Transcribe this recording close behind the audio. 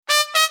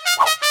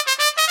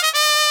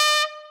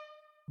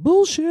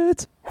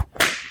Bullshit.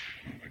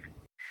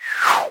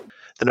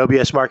 The No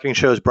BS Marketing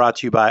Show is brought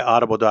to you by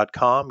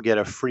Audible.com. Get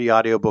a free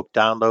audiobook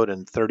download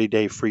and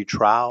 30-day free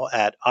trial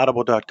at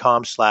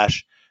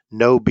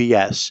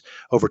audible.com/NoBS.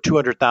 Over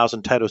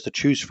 200,000 titles to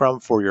choose from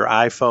for your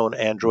iPhone,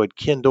 Android,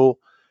 Kindle,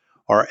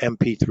 or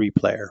MP3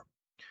 player.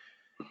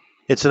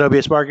 It's the No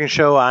BS Marketing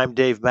Show. I'm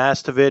Dave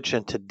Mastovich,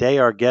 and today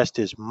our guest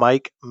is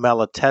Mike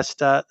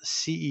Malatesta,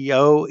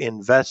 CEO,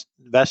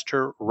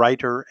 investor,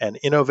 writer, and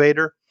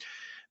innovator.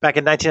 Back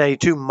in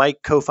 1992, Mike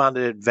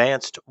co-founded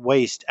Advanced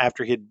Waste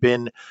after he'd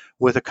been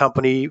with a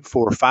company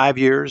for 5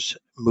 years,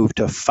 moved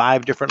to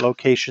 5 different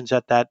locations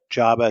at that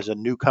job as a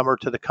newcomer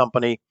to the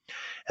company,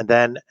 and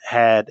then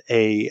had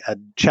a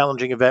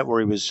challenging event where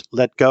he was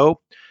let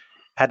go,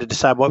 had to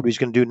decide what he was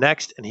going to do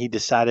next, and he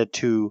decided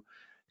to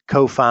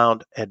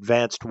co-found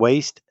Advanced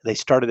Waste. They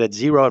started at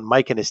zero, and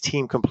Mike and his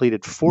team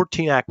completed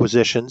 14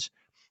 acquisitions,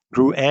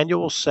 grew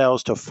annual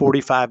sales to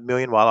 $45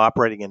 million while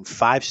operating in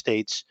 5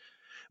 states,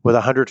 with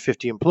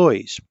 150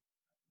 employees.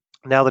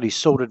 Now that he's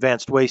sold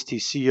Advanced Waste,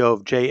 he's CEO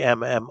of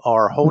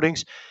JMMR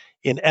Holdings.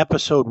 In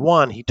episode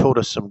 1, he told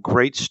us some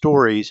great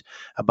stories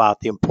about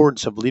the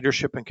importance of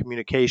leadership and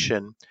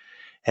communication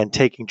and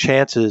taking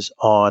chances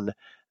on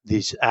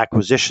these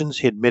acquisitions.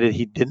 He admitted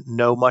he didn't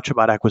know much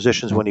about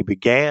acquisitions when he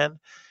began.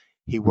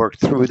 He worked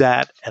through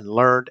that and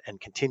learned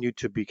and continued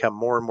to become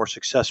more and more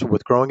successful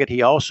with growing it.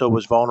 He also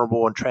was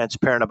vulnerable and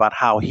transparent about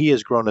how he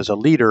has grown as a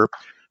leader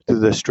through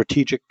the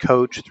strategic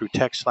coach, through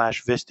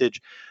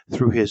tech/Vistage,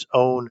 through his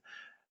own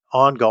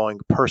ongoing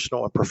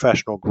personal and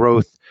professional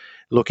growth,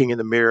 looking in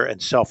the mirror and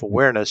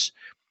self-awareness.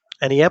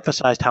 And he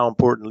emphasized how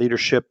important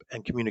leadership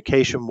and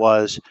communication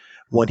was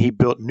when he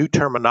built new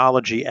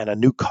terminology and a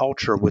new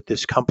culture with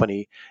this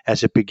company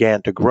as it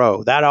began to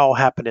grow. That all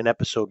happened in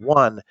episode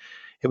 1.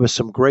 It was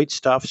some great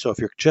stuff. So if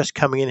you're just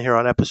coming in here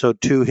on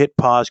episode 2, hit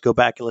pause, go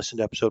back and listen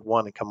to episode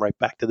 1 and come right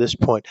back to this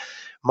point.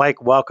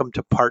 Mike, welcome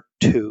to part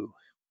 2.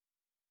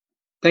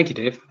 Thank you,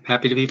 Dave.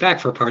 Happy to be back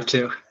for part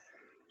 2.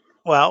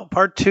 Well,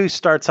 part 2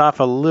 starts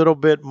off a little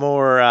bit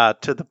more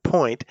to the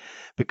point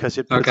because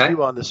it puts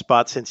you on the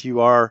spot since you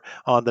are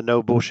on the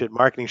No Bullshit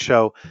Marketing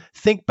Show.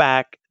 Think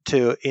back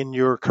to in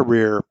your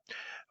career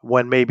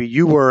when maybe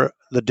you were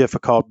the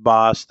difficult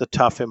boss, the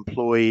tough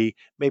employee,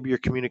 maybe your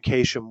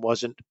communication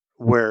wasn't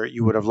where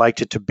you would have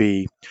liked it to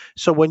be.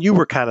 So when you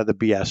were kind of the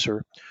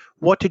BSer,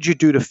 what did you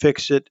do to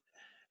fix it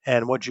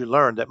and what did you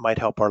learn that might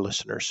help our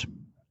listeners?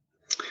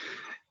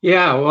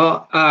 Yeah,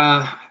 well,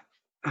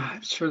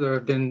 I'm sure there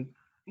have been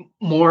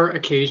more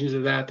occasions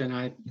of that than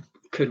I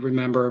could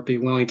remember or be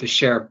willing to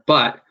share,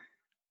 but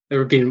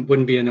there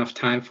wouldn't be enough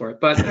time for it.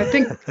 But I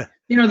think,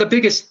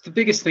 the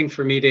biggest thing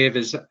for me, Dave,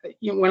 is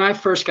when I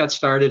first got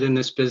started in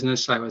this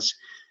business, I was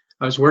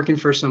working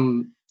for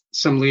some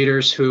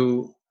leaders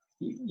who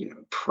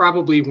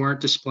probably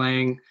weren't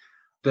displaying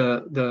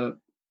the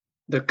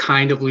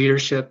kind of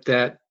leadership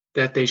that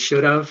they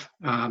should have,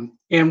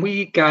 and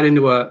we got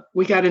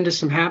into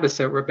some habits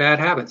that were bad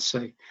habits.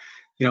 So,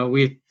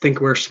 we think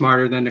we're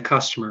smarter than the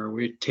customer.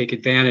 We take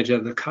advantage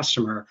of the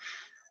customer.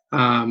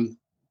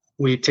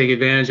 We take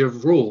advantage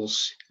of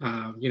rules.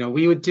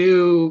 We would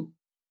do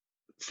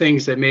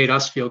things that made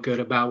us feel good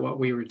about what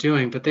we were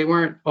doing, but they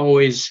weren't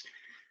always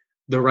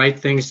the right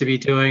things to be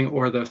doing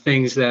or the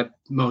things that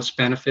most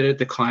benefited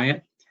the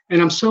client.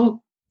 And I'm sorry.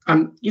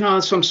 In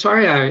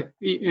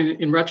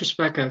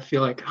retrospect, I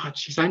feel like, I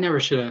never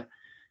should have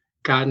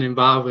gotten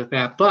involved with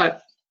that,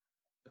 but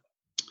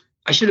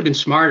I should have been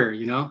smarter,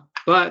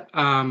 But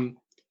I'm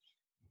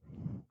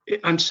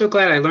so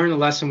glad I learned the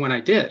lesson when I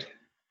did,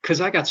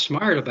 because I got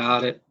smart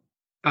about it,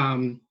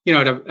 at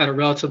a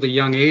relatively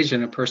young age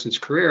in a person's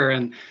career,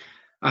 and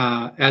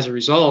as a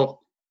result,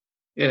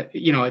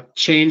 it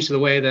changed the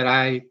way that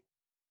I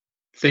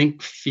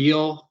think,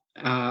 feel,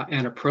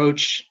 and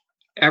approach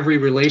every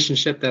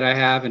relationship that I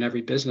have in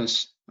every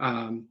business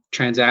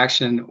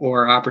transaction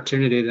or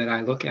opportunity that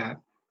I look at.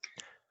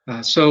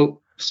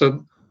 So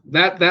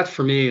that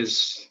for me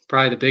is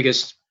probably the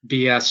biggest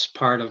BS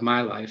part of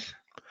my life.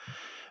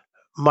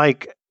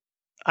 Mike,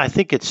 I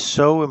think it's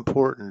so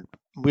important.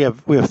 We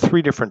have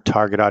 3 different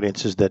target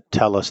audiences that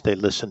tell us they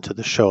listen to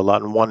the show a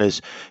lot. And one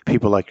is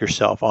people like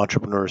yourself,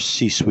 entrepreneurs,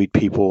 C-suite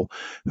people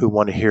who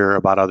want to hear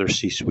about other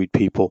C-suite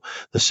people.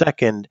 The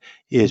second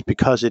is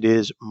because it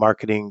is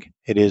marketing,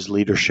 it is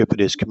leadership,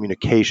 it is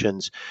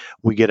communications.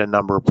 We get a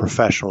number of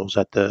professionals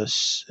at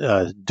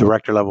the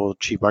director level,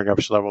 chief marketing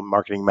officer level,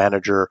 marketing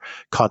manager,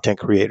 content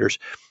creators.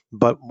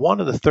 But one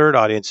of the third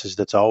audiences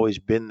that's always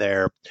been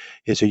there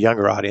is a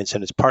younger audience,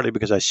 and it's partly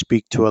because I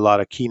speak to a lot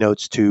of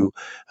keynotes to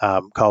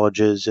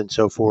colleges and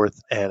so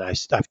forth, and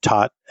I've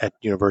taught at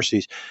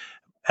universities.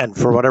 And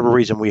for whatever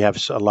reason, we have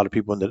a lot of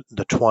people in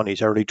the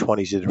 20s, early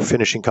 20s, either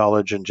finishing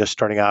college and just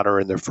starting out or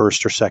in their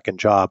first or second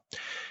job.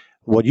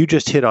 What you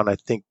just hit on, I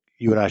think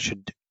you and I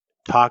should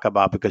talk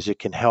about because it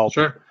can help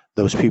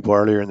those people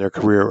earlier in their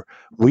career.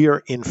 We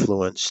are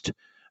influenced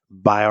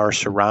by our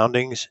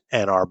surroundings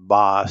and our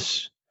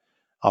boss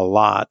a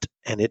lot,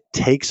 and it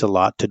takes a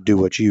lot to do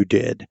what you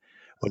did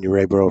when you were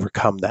able to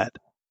overcome that.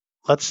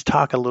 let's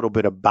talk a little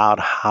bit about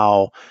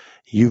how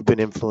you've been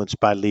influenced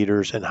by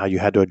leaders and how you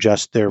had to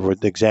adjust there with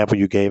the example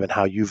you gave and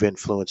how you've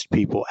influenced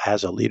people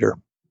as a leader.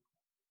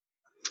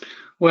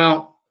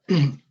 Well,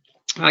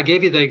 I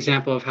gave you the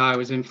example of how I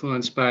was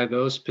influenced by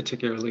those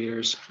particular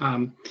leaders.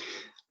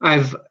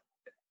 I've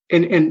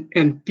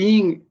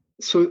being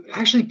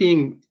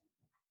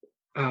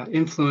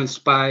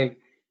influenced by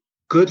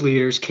good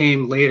leaders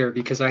came later,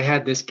 because I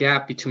had this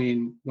gap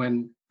between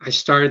when I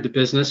started the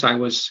business. I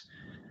was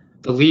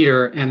the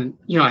leader, and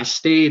I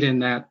stayed in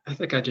that. I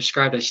think I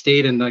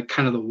stayed in the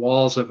kind of the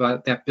walls of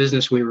that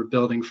business we were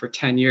building for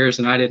 10 years,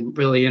 and I didn't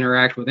really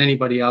interact with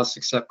anybody else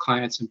except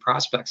clients and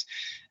prospects,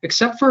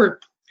 except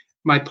for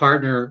my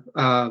partner,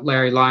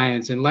 Larry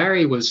Lyons. And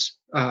Larry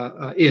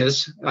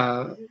is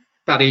about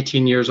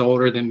 18 years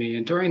older than me.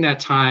 And during that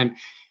time,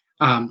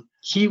 I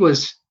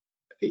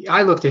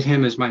looked at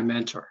him as my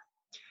mentor.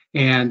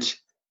 And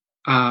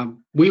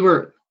we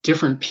were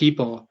different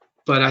people,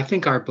 but I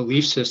think our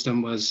belief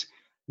system was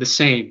the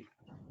same.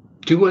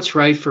 Do what's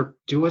right for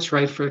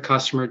the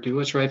customer, do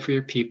what's right for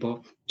your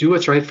people, do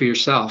what's right for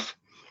yourself.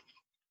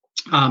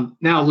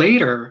 Now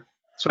later,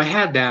 so I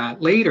had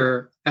that.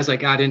 Later, as I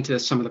got into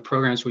some of the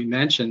programs we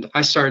mentioned,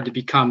 I started to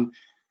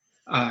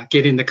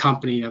get in the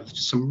company of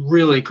some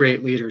really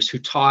great leaders who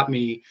taught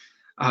me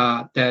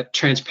that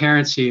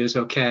transparency is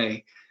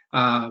okay,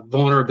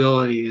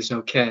 vulnerability is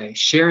okay,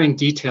 sharing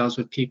details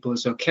with people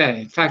is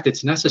okay. In fact,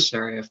 it's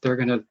necessary if they're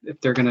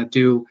gonna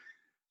do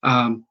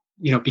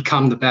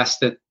become the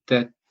best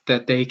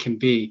that they can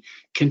be.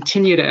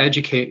 Continue to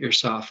educate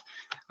yourself.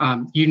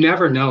 You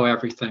never know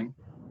everything.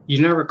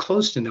 You're never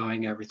close to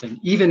knowing everything.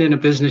 Even in a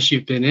business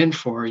you've been in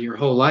for your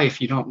whole life,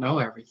 you don't know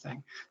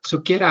everything. So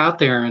get out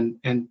there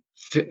and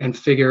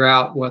figure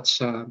out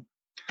what's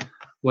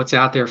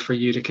out there for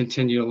you to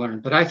continue to learn.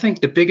 But I think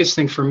the biggest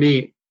thing for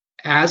me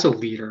as a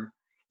leader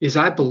is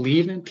I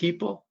believe in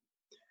people.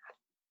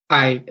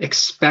 I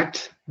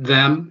expect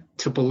them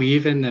to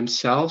believe in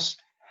themselves.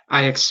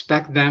 I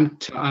expect them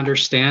to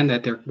understand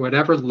that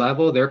whatever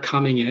level they're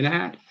coming in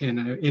at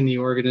in the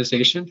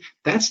organization,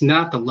 that's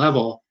not the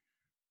level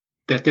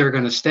that they're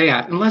going to stay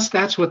at, unless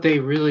that's what they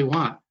really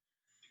want.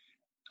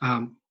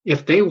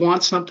 If they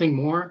want something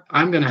more,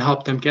 I'm going to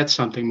help them get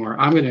something more.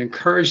 I'm going to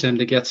encourage them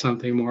to get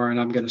something more, and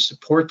I'm going to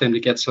support them to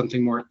get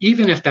something more,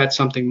 even if that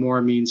something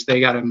more means they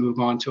got to move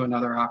on to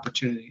another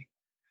opportunity.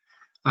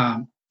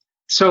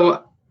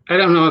 So I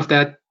don't know if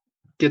that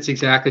gets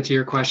exactly to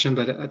your question,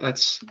 but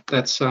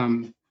that's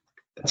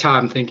how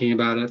I'm thinking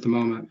about it at the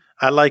moment.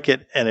 I like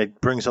it, and it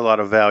brings a lot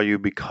of value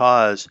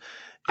because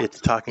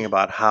it's talking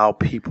about how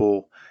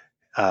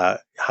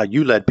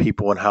you led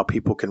people and how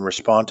people can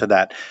respond to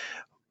that.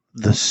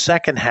 The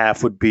second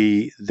half would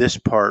be this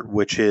part,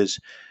 which is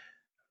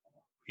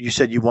you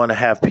said you want to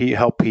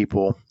help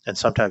people, and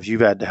sometimes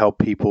you've had to help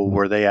people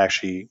where they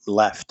actually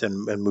left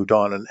and moved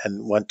on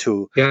and went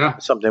to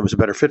something that was a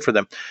better fit for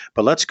them.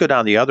 But let's go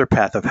down the other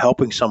path of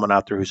helping someone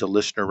out there who's a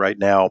listener right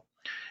now,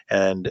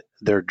 and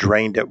they're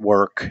drained at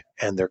work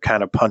and they're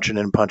kind of punching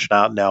in, punching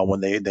out now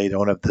when they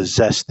don't have the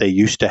zest they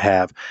used to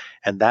have.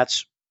 And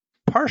that's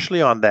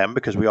partially on them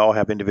because we all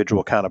have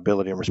individual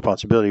accountability and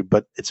responsibility,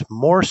 but it's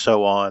more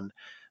so on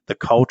the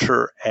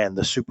culture and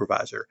the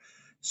supervisor.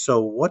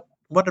 So what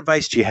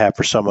advice do you have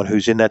for someone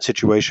who's in that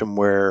situation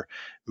where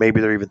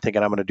maybe they're even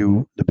thinking, I'm going to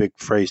do, the big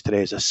phrase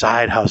today is a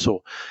side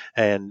hustle,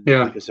 and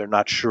because they're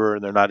not sure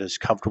and they're not as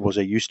comfortable as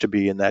they used to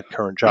be in that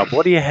current job?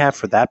 What do you have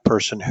for that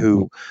person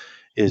who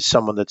is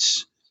someone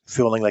that's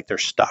feeling like they're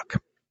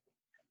stuck?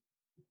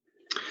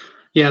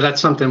 Yeah,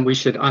 that's something we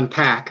should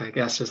unpack, I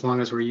guess, as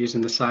long as we're using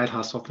the side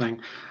hustle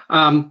thing.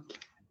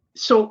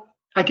 So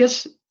I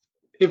guess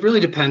it really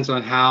depends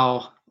on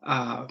how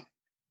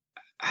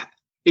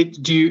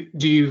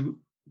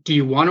do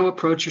you want to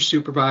approach your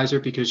supervisor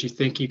because you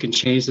think you can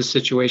change the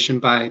situation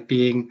by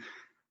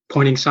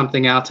pointing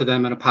something out to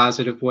them in a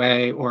positive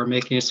way or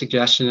making a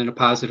suggestion in a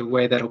positive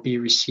way that'll be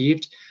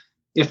received?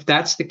 If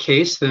that's the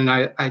case,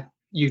 then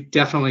you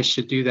definitely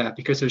should do that,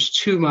 because there's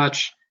too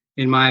much,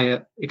 in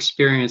my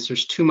experience,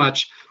 there's too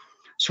much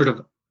sort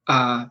of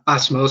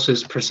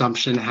osmosis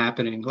presumption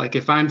happening. Like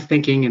if I'm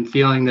thinking and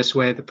feeling this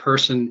way, the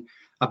person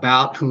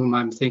about whom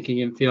I'm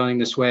thinking and feeling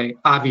this way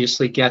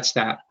obviously gets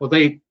that. Well,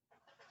 a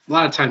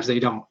lot of times they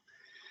don't.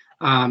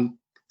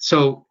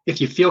 So if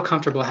you feel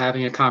comfortable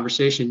having a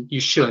conversation, you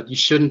should. You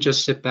shouldn't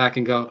just sit back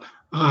and go,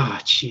 oh,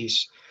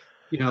 geez,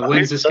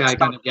 when's this guy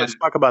going to get it? Let's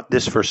talk about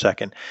this for a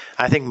second.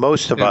 I think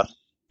most of us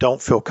don't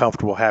feel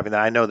comfortable having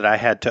that. I know that I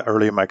had to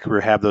early in my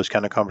career have those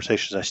kind of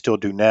conversations. I still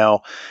do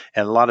now.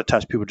 And a lot of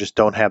times people just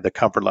don't have the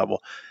comfort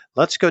level.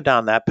 Let's go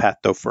down that path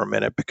though for a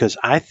minute, because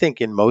I think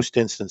in most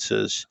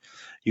instances,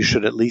 you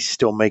should at least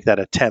still make that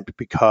attempt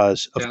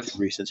because of two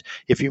reasons.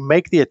 If you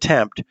make the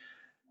attempt,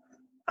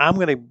 I'm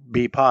going to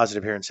be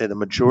positive here and say the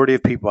majority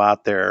of people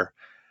out there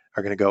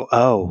are going to go,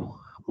 oh,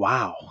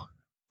 wow,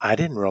 I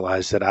didn't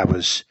realize that I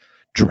was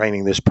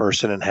draining this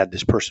person and had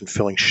this person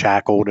feeling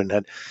shackled, and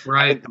had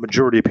the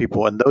majority of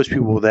people, and those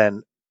people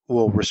then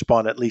will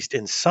respond at least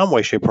in some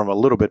way, shape, or form a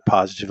little bit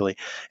positively.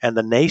 And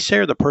the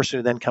naysayer, the person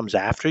who then comes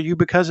after you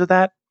because of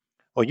that,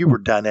 well, you were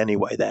done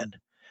anyway then.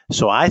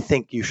 So I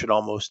think you should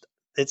almost,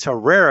 it's a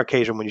rare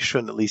occasion when you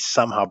shouldn't at least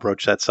somehow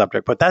broach that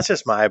subject. But that's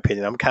just my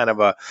opinion. I'm kind of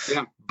a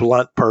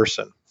blunt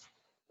person.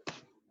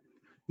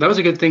 That was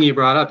a good thing you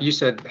brought up. You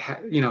said,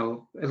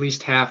 at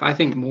least half, I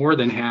think more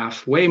than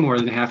half, way more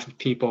than half of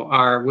people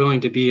are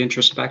willing to be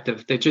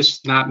introspective. They're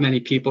just not many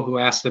people who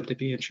ask them to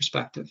be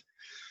introspective.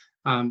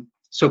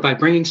 So by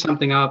bringing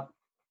something up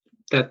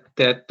that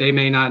they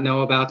may not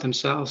know about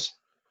themselves,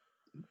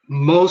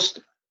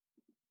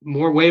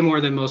 way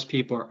more than most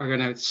people are going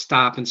to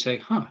stop and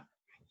say,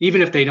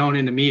 even if they don't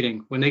in the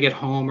meeting, when they get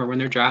home or when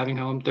they're driving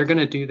home, they're going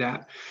to do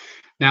that.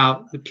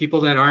 Now, the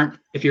people that aren't,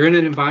 if you're in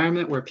an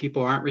environment where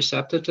people aren't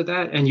receptive to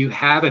that and you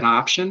have an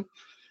option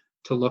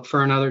to look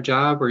for another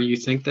job, or you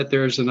think that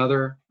there's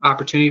another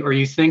opportunity, or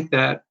you think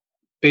that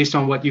based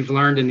on what you've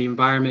learned in the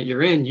environment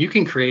you're in, you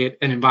can create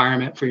an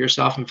environment for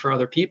yourself and for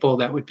other people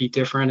that would be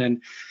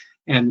different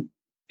and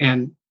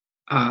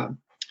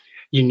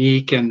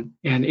unique and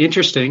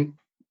interesting,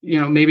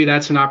 maybe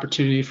that's an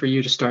opportunity for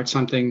you to start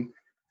something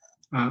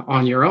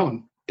on your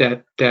own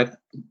that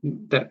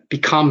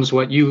becomes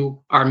what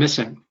you are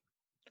missing.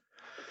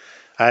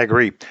 I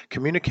agree.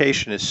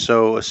 Communication is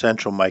so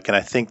essential, Mike. And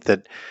I think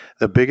that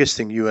the biggest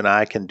thing you and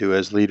I can do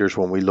as leaders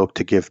when we look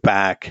to give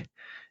back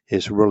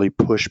is really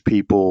push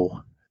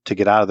people to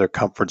get out of their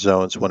comfort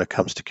zones when it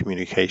comes to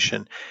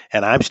communication.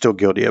 And I'm still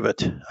guilty of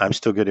it. I'm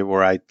still guilty of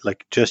where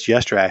just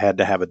yesterday, I had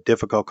to have a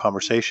difficult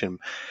conversation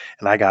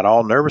and I got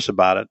all nervous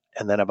about it.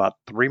 And then about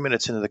 3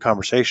 minutes into the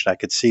conversation, I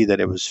could see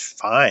that it was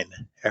fine.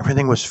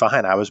 Everything was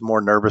fine. I was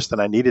more nervous than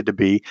I needed to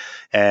be.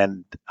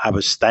 And I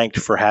was thanked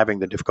for having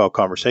the difficult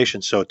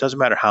conversation. So it doesn't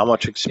matter how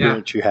much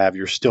experience you have,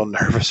 you're still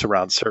nervous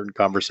around certain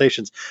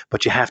conversations,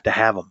 but you have to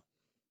have them.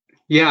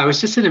 Yeah, I was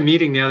just in a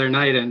meeting the other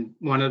night and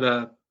one of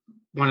the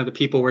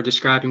people were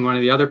describing one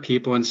of the other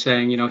people and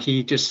saying,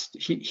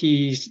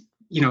 he's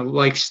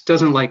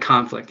doesn't like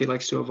conflict. He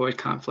likes to avoid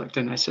conflict.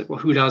 And I said, well,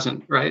 who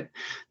doesn't, right?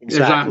 Exactly.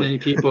 There's not many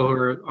people who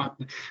are,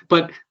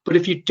 but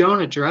if you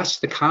don't address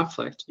the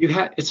conflict,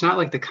 it's not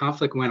like the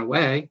conflict went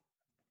away.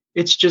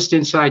 It's just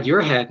inside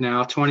your head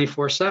now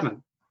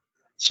 24/7.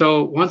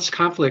 So once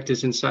conflict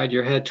is inside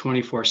your head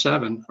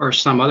 24/7 or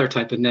some other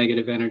type of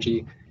negative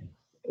energy,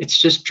 it's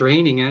just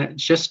draining it.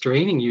 It's just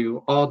draining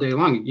you all day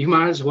long. You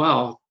might as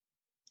well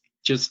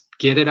just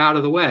get it out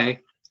of the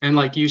way. And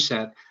like you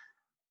said,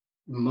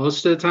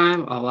 most of the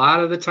time, a lot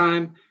of the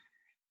time,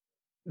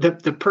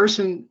 the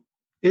person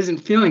isn't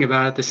feeling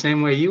about it the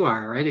same way you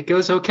are, right? It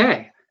goes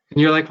okay.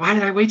 And you're like, why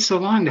did I wait so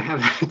long to have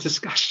that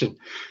discussion?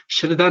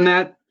 Should have done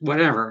that,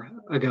 whatever,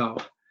 ago.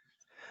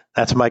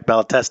 That's Mike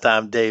Malatesta.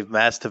 I'm Dave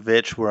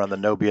Mastovich. We're on the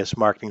No BS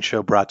Marketing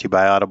Show brought to you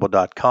by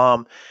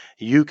Audible.com.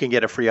 You can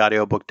get a free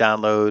audiobook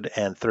download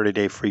and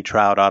 30-day free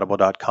trial at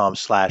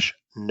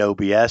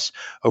audible.com/NoBS.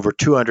 Over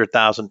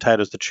 200,000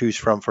 titles to choose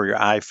from for your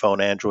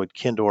iPhone, Android,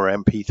 Kindle, or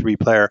MP3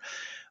 player.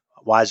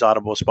 Why is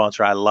Audible a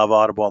sponsor? I love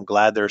Audible. I'm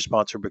glad they're a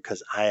sponsor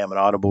because I am an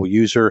Audible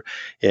user.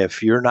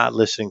 If you're not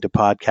listening to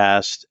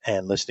podcasts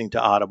and listening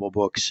to Audible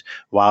books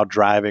while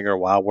driving or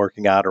while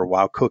working out or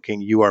while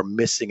cooking, you are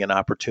missing an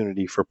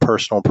opportunity for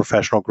personal and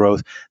professional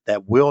growth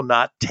that will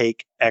not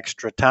take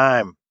extra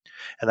time.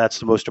 And that's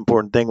the most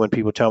important thing when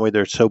people tell me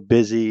they're so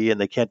busy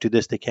and they can't do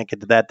this, they can't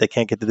get to that, they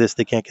can't get to this,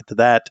 they can't get to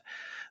that.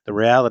 The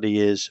reality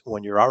is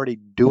when you're already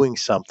doing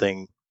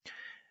something,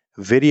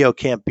 video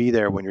can't be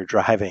there when you're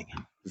driving.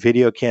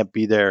 Video can't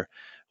be there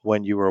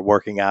when you are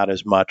working out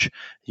as much.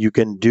 You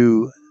can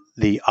do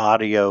the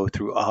audio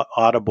through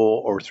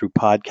Audible or through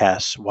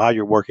podcasts while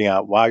you're working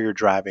out, while you're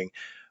driving,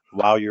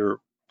 while you're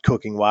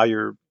cooking, while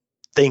you're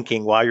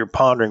thinking, while you're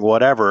pondering,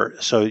 whatever.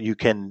 So you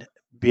can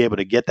be able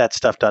to get that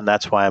stuff done.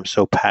 That's why I'm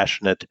so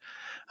passionate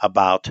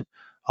about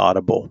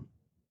Audible.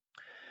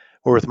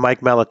 We're with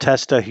Mike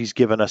Malatesta. He's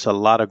given us a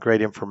lot of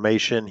great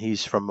information.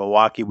 He's from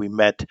Milwaukee. We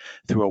met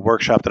through a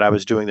workshop that I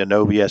was doing, the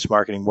No BS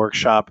Marketing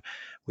Workshop.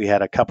 We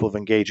had a couple of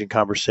engaging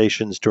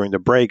conversations during the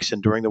breaks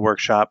and during the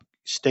workshop,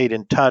 stayed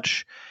in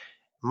touch.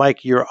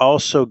 Mike, you're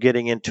also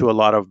getting into a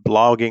lot of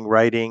blogging,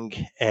 writing,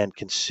 and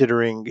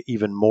considering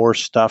even more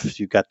stuff.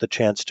 You got the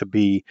chance to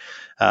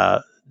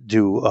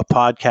do a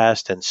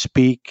podcast and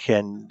speak,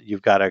 and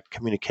you've got a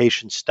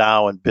communication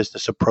style and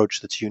business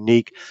approach that's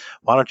unique.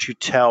 Why don't you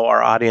tell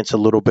our audience a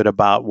little bit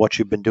about what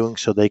you've been doing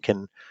so they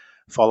can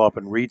follow up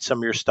and read some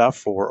of your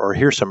stuff or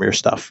hear some of your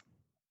stuff?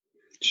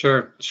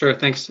 Sure.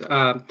 Thanks.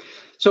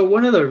 So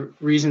one of the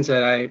reasons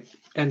that I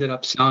ended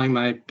up selling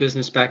my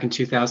business back in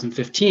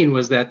 2015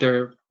 was that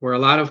there were a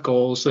lot of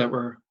goals that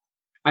were,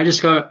 I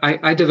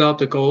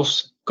developed a goal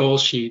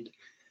sheet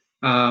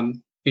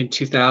in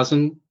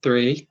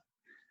 2003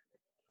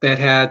 that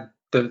had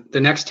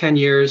the next 10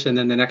 years and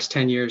then the next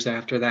 10 years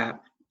after that.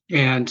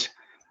 And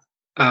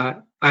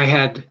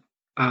it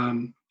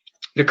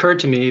occurred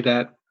to me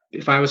that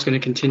if I was going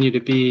to continue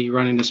to be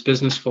running this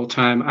business full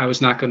time, I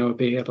was not going to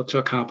be able to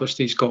accomplish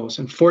these goals.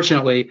 And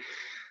fortunately,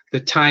 the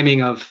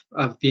timing of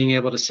being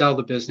able to sell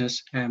the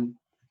business and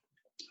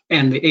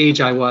and the age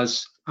I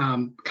was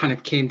kind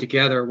of came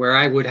together where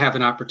I would have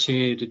an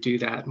opportunity to do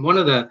that.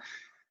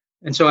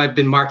 And so I've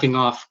been marking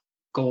off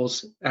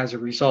goals as a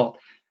result.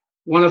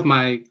 One of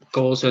my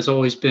goals has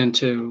always been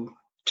to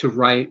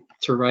write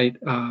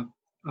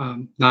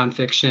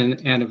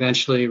nonfiction and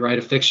eventually write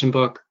a fiction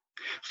book,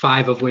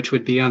 5 of which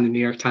would be on the New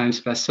York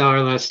Times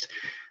bestseller list.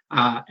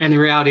 And the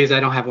reality is I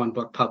don't have one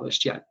book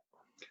published yet.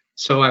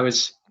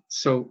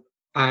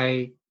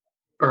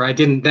 I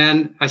didn't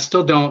then, I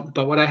still don't,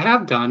 but what I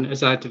have done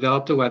is I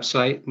developed a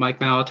website,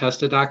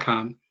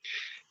 MikeMalatesta.com,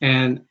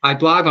 and I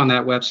blog on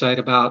that website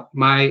about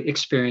my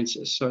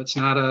experiences. So it's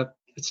not a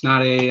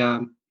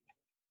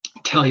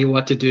tell you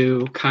what to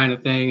do kind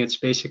of thing. It's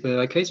basically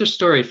like, here's a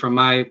story from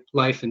my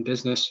life and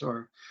business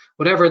or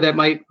whatever that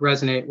might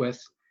resonate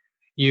with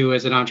you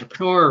as an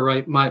entrepreneur,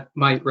 or might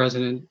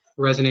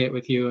resonate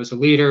with you as a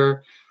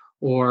leader,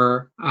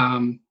 or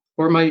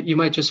you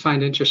might just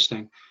find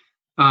interesting.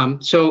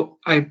 So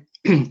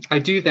I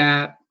do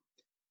that.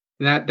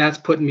 That's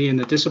putting me in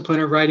the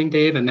discipline of writing,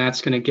 Dave, and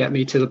that's going to get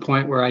me to the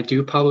point where I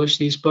do publish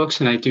these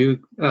books and I do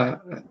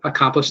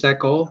accomplish that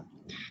goal.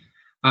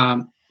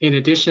 In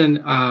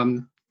addition,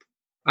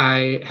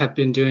 I have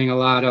been doing a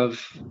lot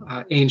of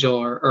angel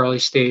or early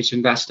stage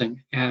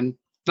investing, and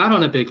not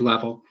on a big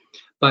level,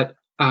 but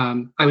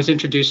I was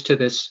introduced to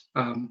this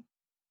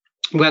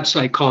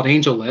website called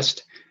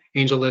AngelList,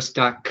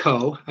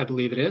 angellist.co, I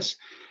believe it is.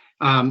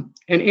 And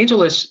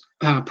AngelList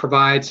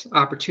provides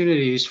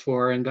opportunities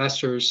for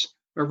investors,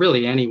 or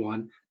really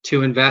anyone,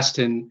 to invest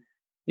in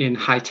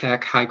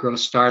high-tech, high-growth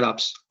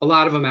startups, a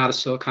lot of them out of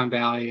Silicon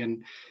Valley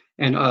and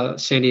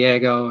San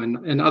Diego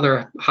and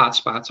other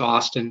hotspots,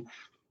 Austin.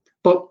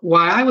 But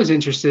why I was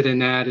interested in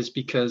that is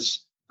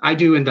because I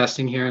do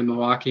investing here in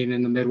Milwaukee and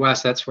in the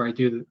Midwest. That's where I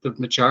do the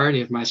majority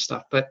of my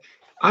stuff. But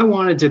I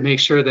wanted to make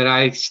sure that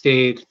I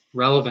stayed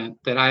relevant,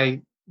 that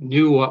I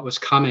knew what was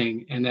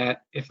coming, and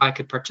that if I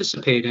could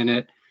participate in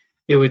it,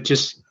 it would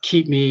just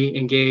keep me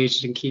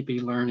engaged and keep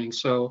me learning.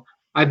 So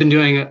I've been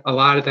doing a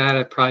lot of that.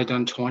 I've probably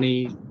done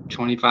 20,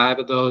 25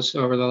 of those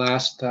over the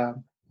last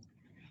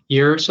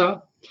year or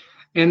so.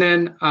 And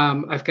then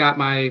I've got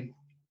my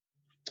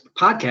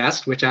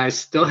podcast, which I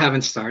still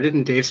haven't started,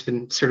 and Dave's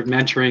been sort of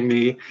mentoring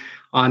me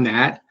on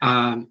that.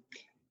 I'm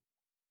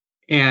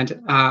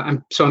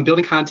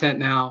building content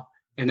now,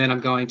 and then I'm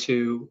going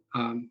to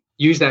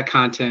use that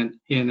content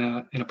in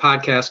a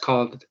podcast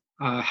called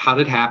How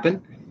Did It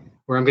Happen,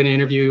 where I'm going to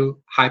interview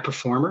high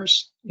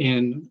performers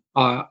in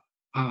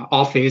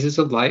all phases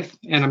of life,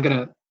 and I'm going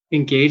to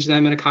engage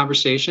them in a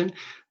conversation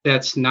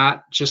that's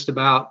not just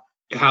about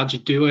how'd you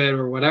do it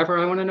or whatever.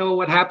 I want to know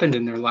what happened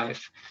in their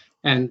life.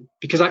 And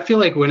because I feel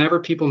like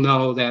whenever people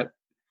know that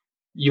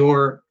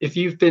if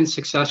you've been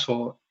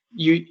successful,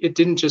 it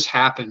didn't just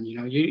happen.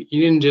 You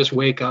didn't just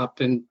wake up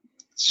and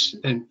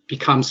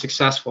become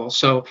successful.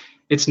 So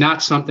it's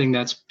not something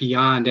that's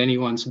beyond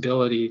anyone's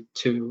ability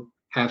to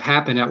have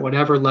happen at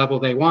whatever level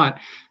they want.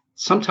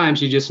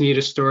 Sometimes you just need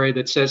a story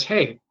that says,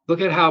 hey,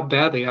 look at how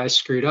badly I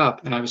screwed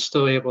up and I was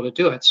still able to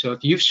do it. So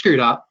if you've screwed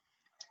up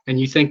and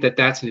you think that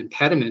that's an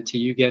impediment to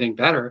you getting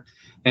better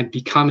and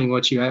becoming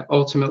what you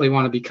ultimately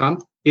want to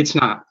become, it's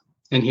not.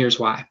 And here's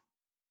why.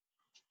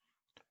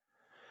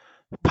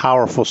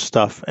 Powerful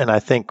stuff. And I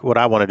think what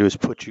I want to do is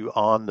put you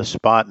on the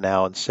spot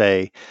now and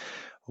say,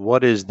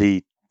 what is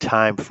the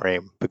time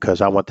frame?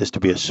 Because I want this to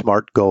be a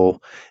SMART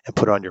goal and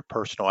put on your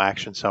personal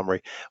action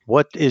summary.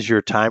 What is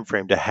your time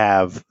frame to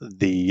have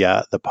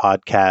the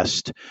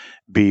podcast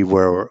be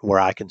where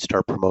I can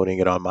start promoting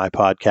it on my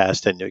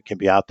podcast and it can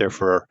be out there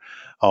for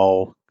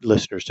all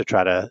listeners to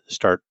try to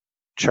start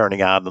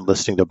churning out and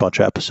listening to a bunch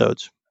of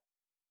episodes?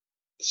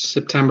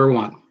 September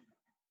 1.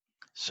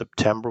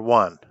 September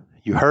 1.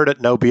 You heard it,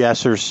 no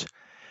BSers.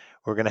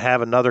 We're going to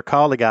have another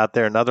colleague out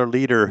there, another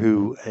leader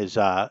who is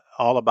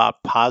all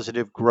about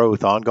positive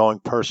growth, ongoing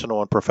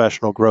personal and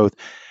professional growth.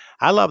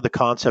 I love the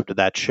concept of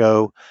that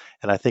show,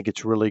 and I think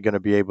it's really going to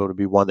be able to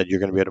be one that you're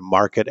going to be able to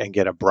market and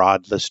get a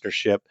broad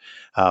listenership.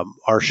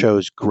 Our show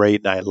is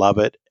great, and I love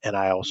it. And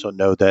I also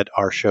know that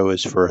our show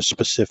is for a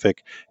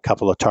specific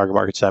couple of target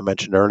markets I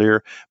mentioned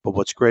earlier. But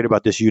what's great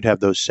about this, you'd have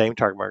those same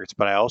target markets,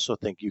 but I also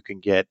think you can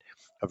get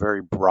a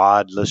very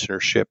broad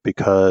listenership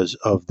because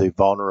of the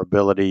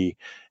vulnerability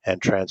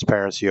and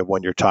transparency of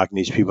when you're talking to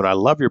these people. And I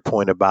love your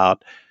point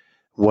about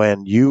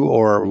when you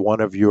or one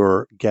of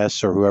your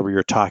guests or whoever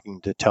you're talking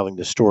to telling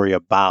the story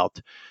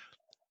about,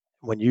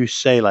 when you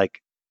say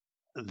like,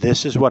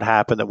 this is what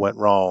happened that went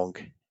wrong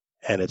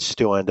and it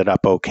still ended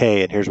up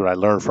okay, and here's what I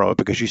learned from it.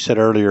 Because you said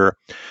earlier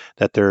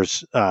that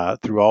there's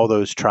through all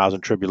those trials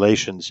and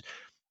tribulations,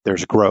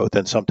 there's growth,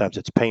 and sometimes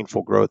it's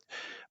painful growth,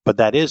 but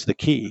that is the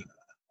key.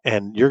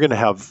 And you're going to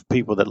have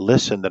people that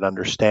listen that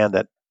understand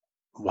that,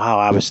 wow,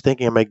 I was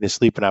thinking of making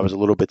this leap and I was a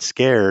little bit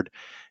scared.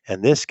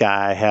 And this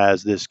guy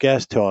has this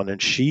guest on,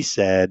 and she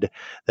said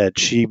that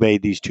she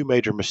made these 2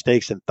 major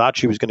mistakes and thought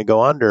she was going to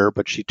go under,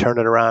 but she turned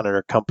it around and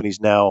her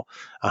company's now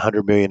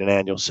 $100 million in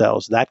annual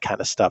sales. That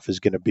kind of stuff is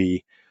going to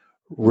be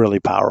really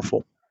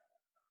powerful.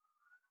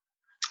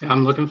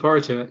 I'm looking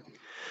forward to it.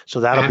 So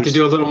I that'll have be. to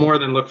do a little more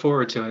than look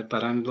forward to it,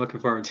 but I'm looking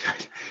forward to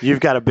it. You've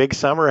got a big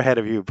summer ahead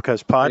of you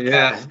because podcasts,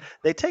 Yeah.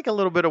 they take a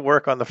little bit of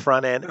work on the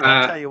front end. And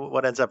I'll tell you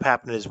what ends up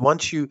happening is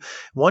once you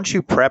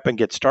prep and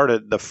get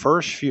started, the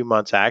first few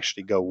months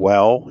actually go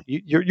well.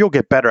 You'll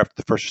get better after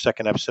the first or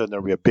second episode, and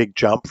there'll be a big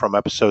jump from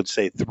episode,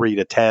 say, 3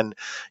 to 10.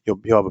 You'll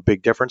have a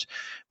big difference.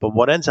 But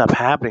what ends up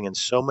happening, and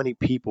so many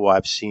people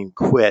I've seen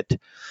quit,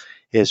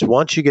 is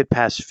once you get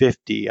past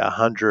 50,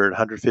 100,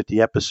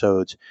 150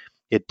 episodes,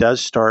 it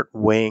does start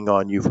weighing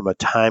on you from a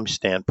time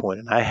standpoint.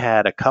 And I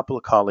had a couple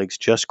of colleagues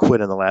just quit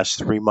in the last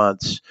 3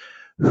 months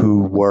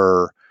who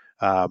were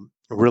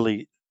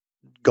really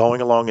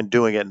going along and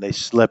doing it, and they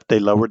slipped, they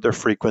lowered their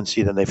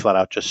frequency, then they flat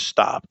out just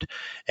stopped.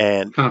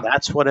 And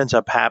that's what ends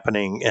up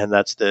happening. And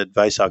that's the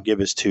advice I'll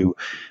give, is to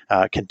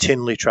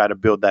continually try to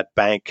build that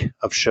bank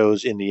of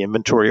shows in the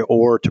inventory,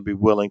 or to be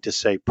willing to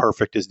say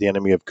perfect is the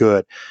enemy of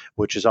good,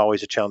 which is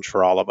always a challenge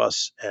for all of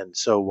us. And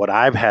so what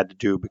I've had to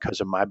do,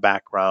 because of my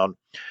background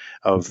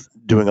of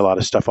doing a lot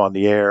of stuff on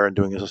the air and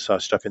doing a lot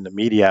of stuff in the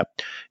media,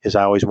 is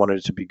I always wanted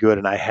it to be good.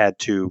 And I had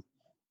to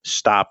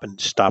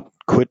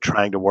quit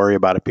trying to worry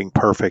about it being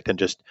perfect, and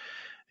just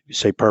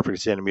say perfect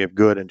is the enemy of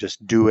good, and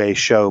just do a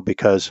show.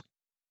 Because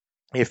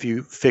if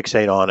you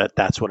fixate on it,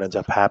 that's what ends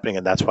up happening.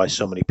 And that's why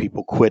so many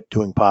people quit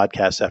doing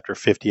podcasts after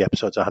 50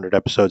 episodes, 100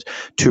 episodes.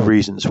 2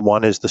 reasons.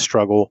 One is the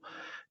struggle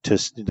to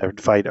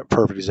fight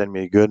perfect is the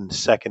enemy of good. And the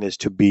second is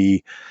to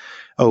be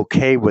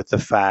okay with the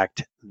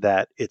fact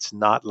that it's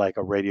not like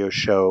a radio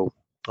show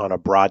on a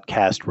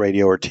broadcast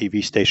radio or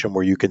TV station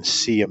where you can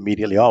see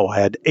immediately, oh, I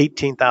had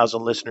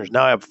 18,000 listeners,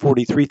 now I have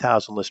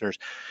 43,000 listeners.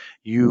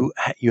 You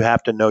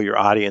have to know your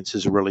audience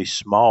is really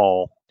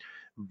small,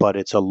 but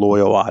it's a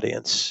loyal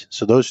audience.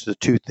 So those are the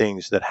 2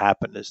 things that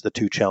happen, is the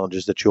 2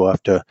 challenges that you'll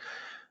have to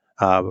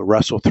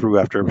wrestle through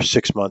after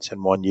 6 months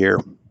and 1 year.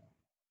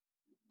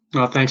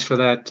 Well, thanks for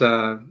that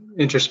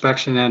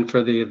introspection and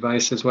for the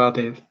advice as well,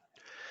 Dave.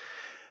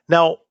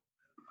 Now,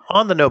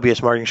 on the No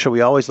BS Marketing Show,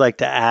 we always like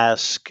to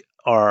ask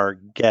our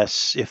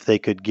guests if they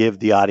could give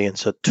the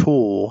audience a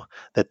tool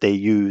that they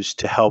use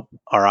to help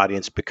our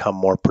audience become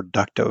more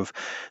productive.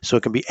 So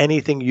it can be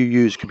anything you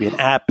use. It could be an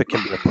app. It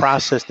can be a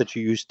process that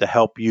you use to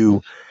help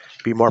you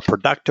be more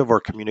productive or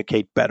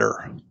communicate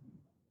better.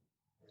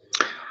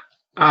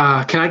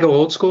 Can I go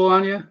old school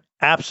on you?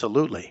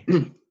 Absolutely.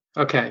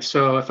 Okay,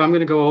 so if I'm going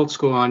to go old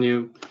school on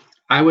you,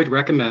 I would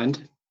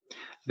recommend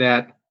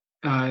that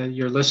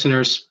your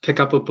listeners pick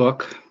up a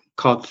book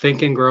called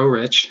Think and Grow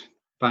Rich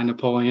by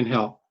Napoleon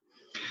Hill.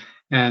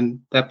 And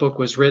that book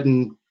was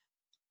written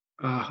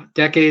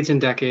decades and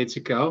decades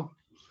ago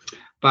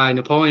by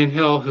Napoleon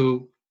Hill,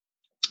 who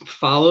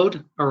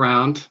followed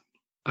around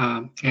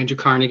Andrew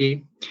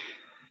Carnegie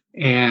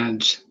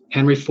and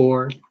Henry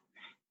Ford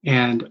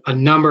and a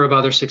number of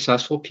other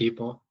successful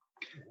people,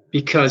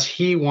 because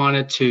he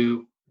wanted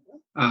to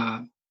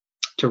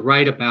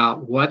write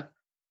about what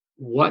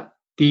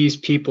these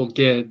people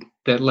did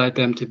that led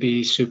them to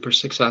be super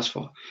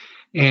successful.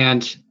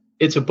 And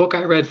it's a book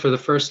I read for the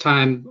first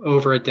time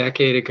over a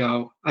decade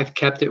ago. I've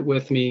kept it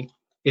with me.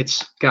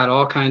 It's got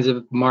all kinds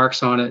of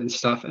marks on it and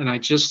stuff. And I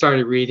just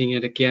started reading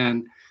it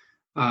again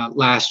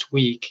last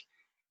week.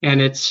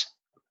 And it's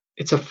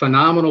a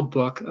phenomenal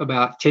book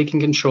about taking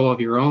control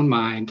of your own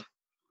mind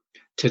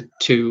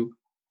to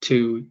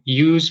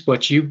use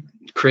what you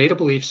create, a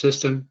belief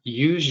system,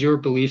 use your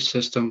belief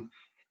system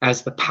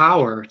as the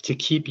power to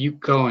keep you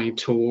going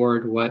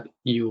toward what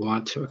you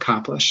want to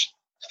accomplish.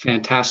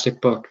 Fantastic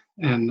book.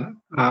 And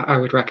I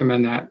would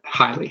recommend that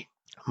highly.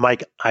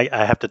 Mike,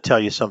 I have to tell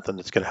you something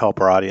that's going to help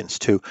our audience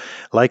too.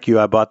 Like you,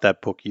 I bought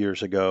that book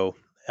years ago.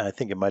 I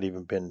think it might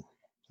even been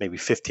maybe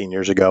 15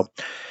 years ago.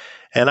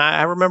 And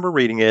I remember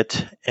reading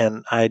it,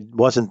 and I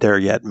wasn't there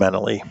yet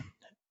mentally.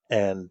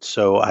 And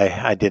so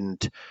I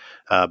didn't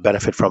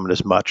benefit from it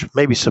as much.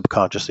 Maybe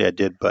subconsciously I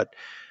did, but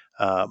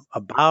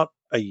about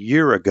a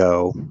year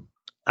ago,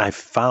 I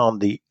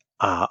found the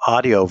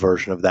audio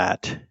version of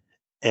that.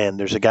 And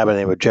there's a guy by the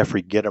name of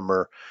Jeffrey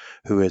Gitomer,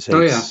 who is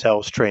a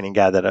sales training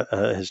guy that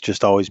has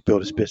just always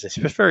built his business.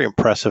 He's a very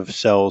impressive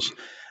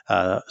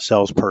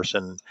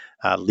salesperson,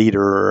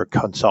 leader,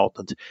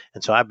 consultant.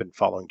 And so I've been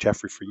following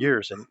Jeffrey for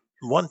years. And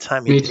one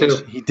time he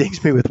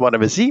dings me with one of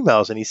his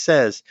emails, and he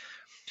says,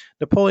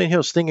 Napoleon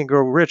Hill's Think and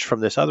Grow Rich from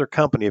this other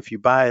company, if you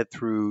buy it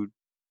through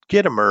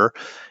Gitomer,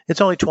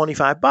 it's only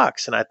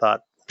 $25. And I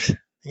thought,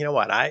 you know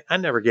what? I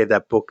never gave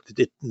that book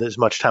as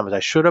much time as I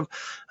should have.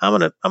 I'm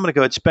gonna go ahead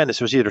and spend it.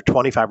 So it was either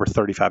 $25 or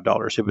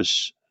 $35. It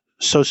was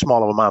so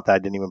small of an amount that I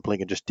didn't even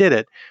blink and just did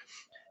it.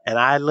 And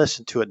I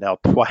listened to it now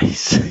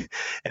twice,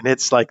 and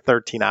it's like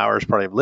 13 hours probably of